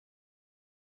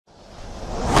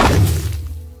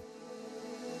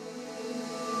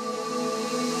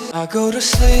I go to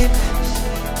sleep,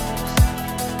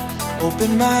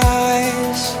 open my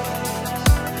eyes,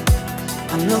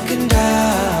 I'm looking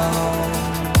down.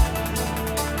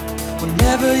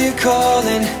 Whenever you're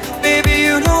calling, baby,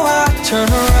 you know I turn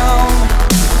around.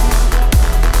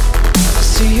 I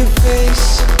see your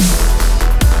face,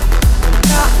 but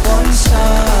not one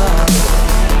sound.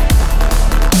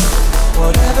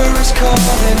 Whatever is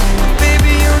calling,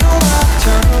 baby, you know I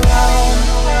turn around.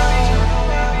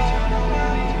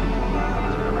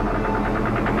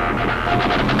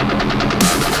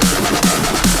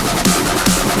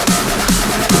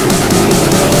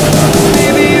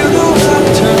 Baby, you know I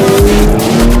turn around.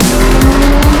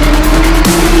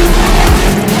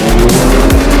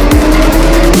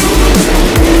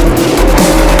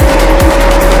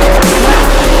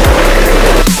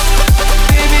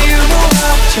 Baby, you know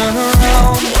I turn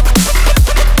around.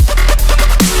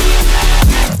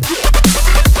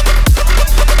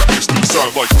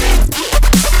 Sound like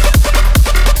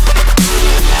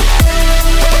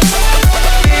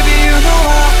Baby, you know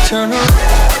I turn around.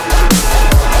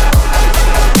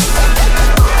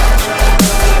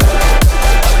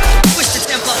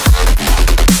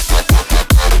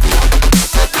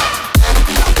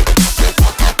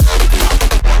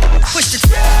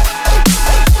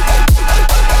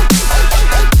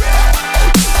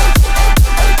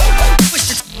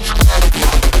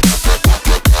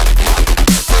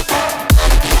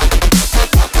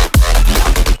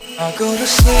 I go to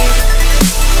sleep,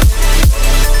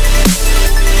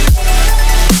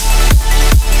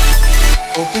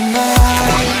 open my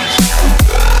eyes,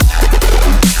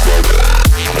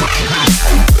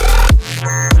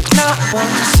 not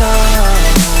one sound.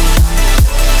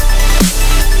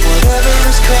 Whatever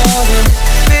is calling,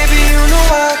 baby, you know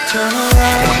I turn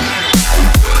around.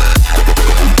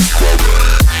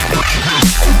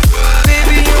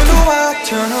 Baby, you know I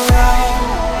turn around.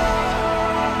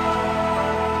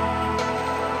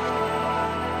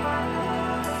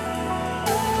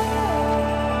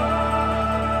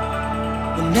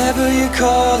 Whenever you're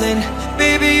calling,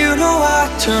 baby, you know I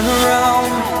turn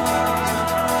around.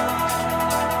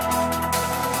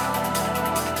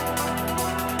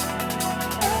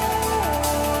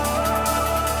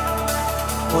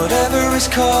 Whatever is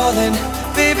calling,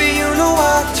 baby, you know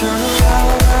I turn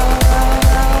around.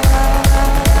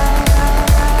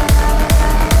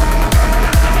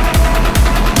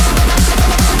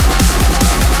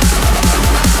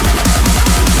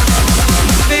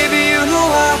 Baby, you know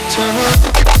I turn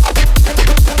around.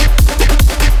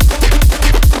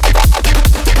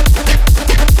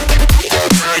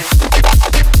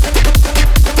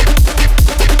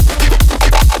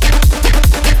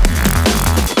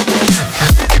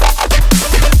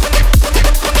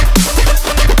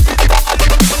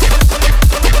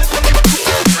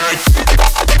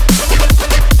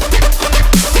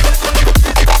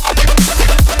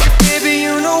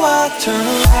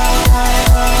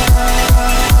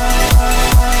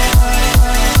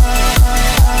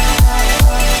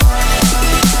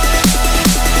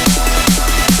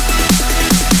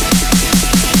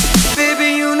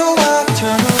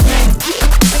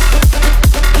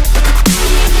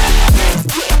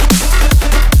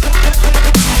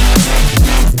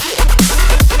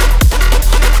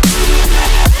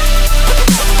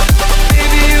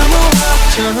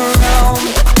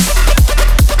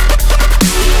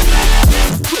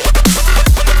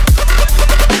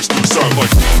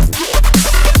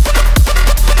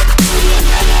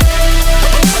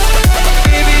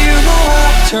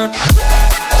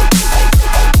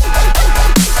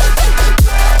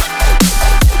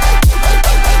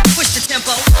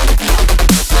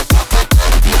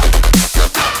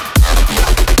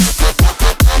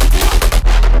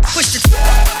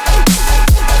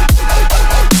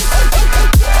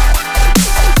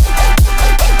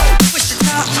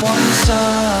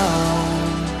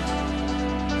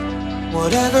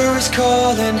 Whatever is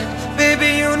calling,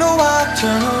 baby, you know I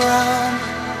turn around.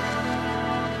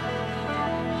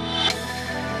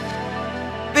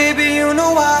 Baby, you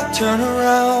know I turn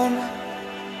around.